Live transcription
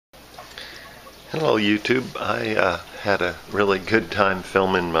Hello YouTube. I had a really good time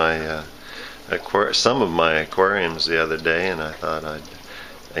filming my some of my aquariums the other day, and I thought I'd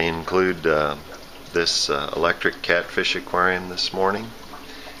include this electric catfish aquarium this morning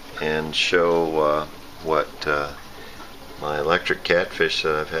and show what my electric catfish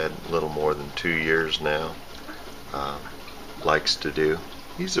that I've had a little more than 2 years now likes to do.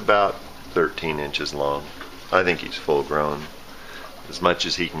 He's about 13 inches long. I think he's full grown, as much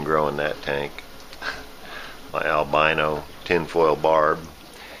as he can grow in that tank. My albino tinfoil barb.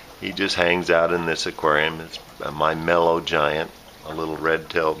 He just hangs out in this aquarium. It's my mellow giant, a little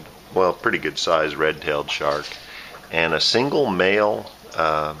red-tailed, well, pretty good sized red-tailed shark, and a single male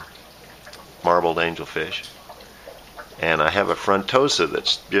marbled angelfish. And I have a frontosa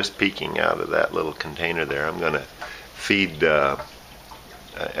that's just peeking out of that little container there. I'm going to feed,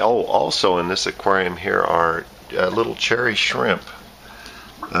 also in this aquarium here are little cherry shrimp.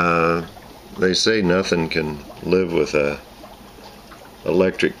 They say nothing can live with a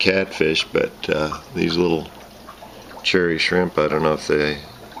electric catfish, but these little cherry shrimp, I don't know if they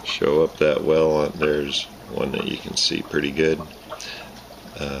show up that well. There's one that you can see pretty good.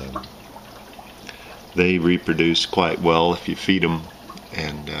 They reproduce quite well if you feed them,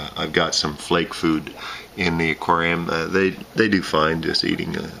 and I've got some flake food in the aquarium. They do fine just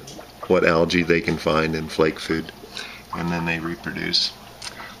eating what algae they can find in flake food, and then they reproduce.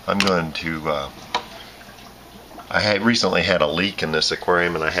 I'm going to I had recently had a leak in this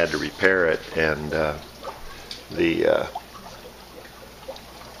aquarium and I had to repair it, and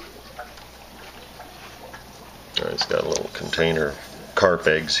it's got a little container of carp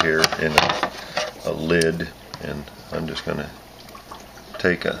eggs here in a lid, and I'm just going to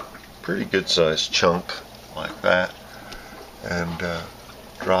take a pretty good sized chunk like that and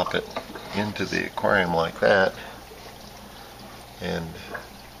drop it into the aquarium like that, and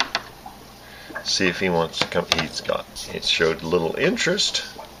see if he wants to come. It showed a little interest.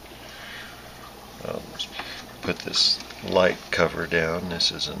 I'll just put this light cover down.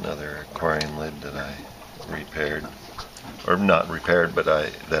 This is another aquarium lid that I repaired, or not repaired, but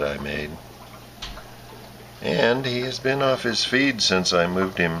that I made. And he has been off his feed since I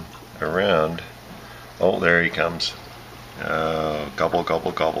moved him around. Oh, there he comes. Gobble,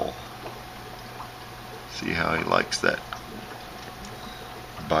 gobble, gobble. See how he likes that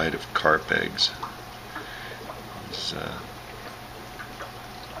bite of carp eggs. He's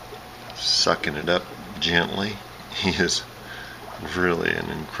sucking it up gently. He is really an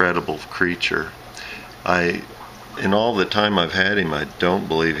incredible creature. In all the time I've had him, I don't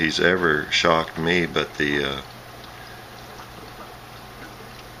believe he's ever shocked me, but the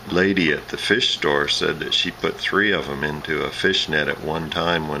lady at the fish store said that she put 3 of them into a fish net at one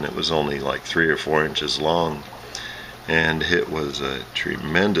time when it was only like 3 or 4 inches long. And it was a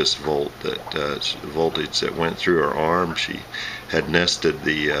tremendous voltage that went through her arm. She had nested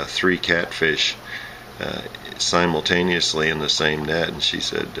the 3 catfish simultaneously in the same net, and she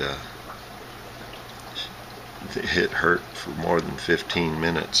said it hurt for more than 15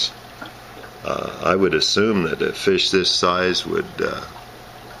 minutes. I would assume that a fish this size would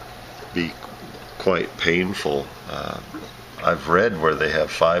be quite painful. I've read where they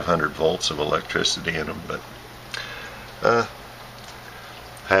have 500 volts of electricity in them, but I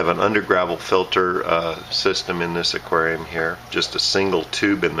have an undergravel filter system in this aquarium here, just a single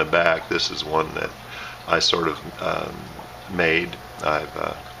tube in the back. This is one that I sort of made.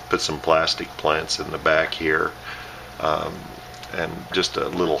 I've put some plastic plants in the back here, and just a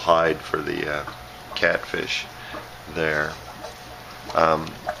little hide for the catfish there.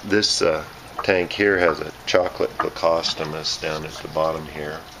 This tank here has a chocolate plecostomus down at the bottom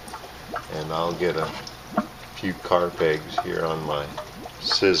here, and I'll get a few carp eggs here on my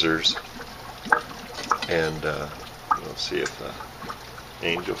scissors, and we'll see if the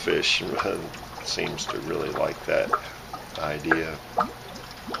angelfish seems to really like that idea.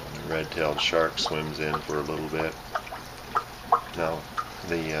 The red-tailed shark swims in for a little bit. Now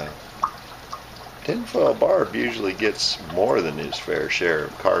the tinfoil barb usually gets more than his fair share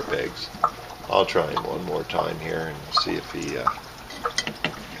of carp eggs. I'll try him one more time here and see if he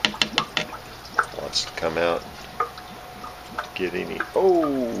wants to come out, get any.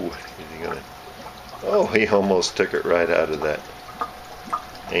 Oh, is he gonna? Oh, he almost took it right out of that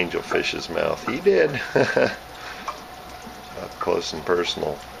angelfish's mouth. He did. Up close and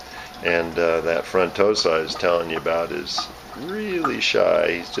personal. And that frontosa I was telling you about is really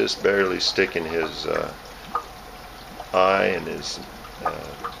shy. He's just barely sticking his eye and his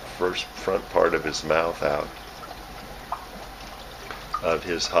front part of his mouth out of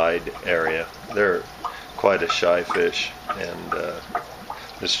his hide area. They're quite a shy fish, and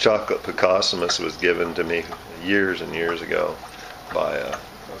This chocolate Picossimus was given to me years and years ago by a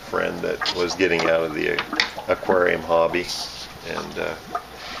friend that was getting out of the aquarium hobby, and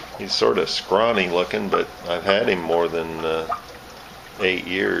he's sort of scrawny looking, but I've had him more than 8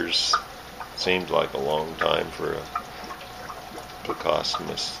 years. Seems like a long time for a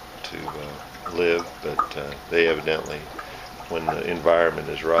Picossimus to live, but they evidently, when the environment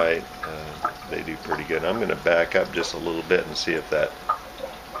is right, they do pretty good. I'm going to back up just a little bit and see if that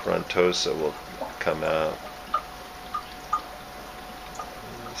frontosa will come out.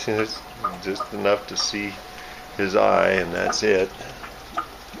 See, there's just enough to see his eye, and that's it.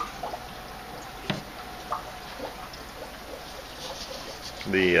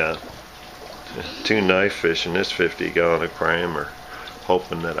 The two knife fish in this 50-gallon aquarium are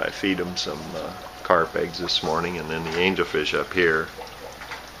hoping that I feed them some carp eggs this morning, and then the angelfish up here,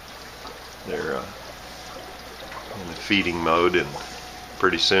 they're in a feeding mode, and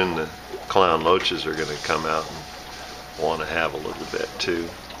pretty soon the clown loaches are going to come out and want to have a little bit too.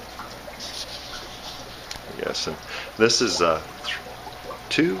 Yes, and this is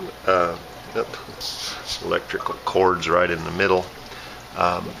two electrical cords right in the middle.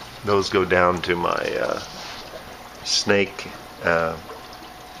 Those go down to my snake,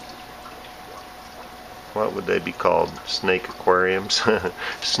 what would they be called? Snake aquariums?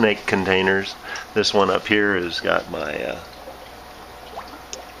 Snake containers. This one up here has got my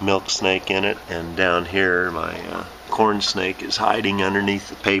milk snake in it, and down here my corn snake is hiding underneath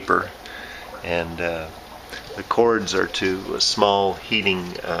the paper, and the cords are to a small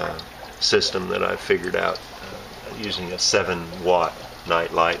heating system that I figured out using a 7-watt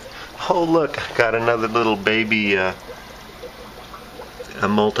night light. Oh look, I got another little baby a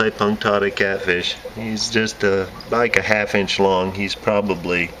multipunctata catfish. He's just like a half-inch long. He's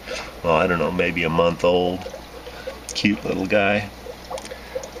probably, well, I don't know, maybe a month old. Cute little guy.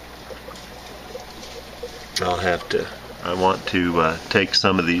 I want to take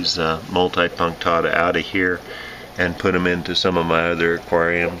some of these multipunctata out of here and put them into some of my other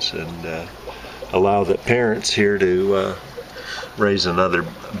aquariums, and allow the parents here to raise another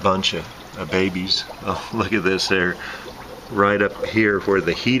bunch of babies. Oh, look at this there. Right up here where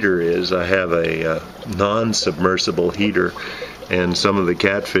the heater is, I have a non-submersible heater, and some of the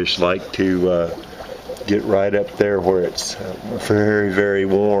catfish like to get right up there where it's very, very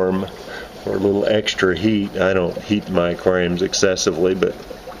warm for a little extra heat. I don't heat my aquariums excessively, but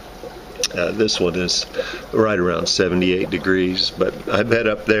this one is right around 78 degrees, but I bet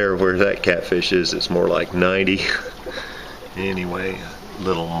up there where that catfish is, it's more like 90. Anyway, a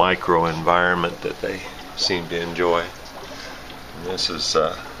little micro environment that they seem to enjoy. And this is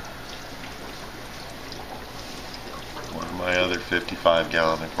one of my other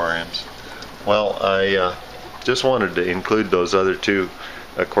 55-gallon aquariums. Well, I just wanted to include those other two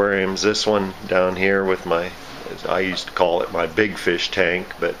aquariums. This one down here with my, I used to call it my big fish tank,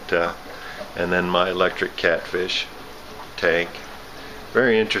 but and then my electric catfish tank.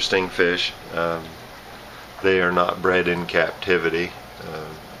 Very interesting fish. They are not bred in captivity.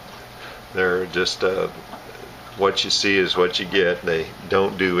 They're just what you see is what you get. They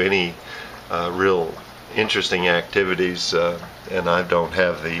don't do any real interesting activities, and I don't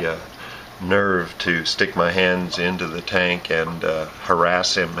have the nerve to stick my hands into the tank and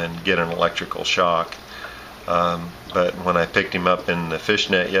harass him and get an electrical shock. But when I picked him up in the fish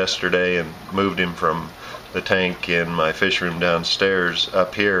net yesterday and moved him from the tank in my fish room downstairs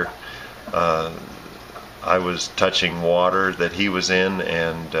up here, I was touching water that he was in,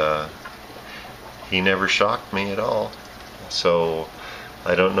 and he never shocked me at all. So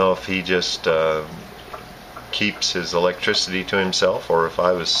I don't know if he just keeps his electricity to himself, or if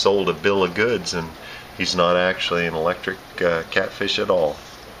I was sold a bill of goods and he's not actually an electric catfish at all.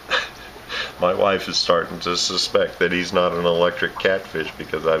 My wife is starting to suspect that he's not an electric catfish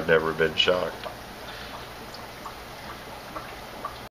because I've never been shocked.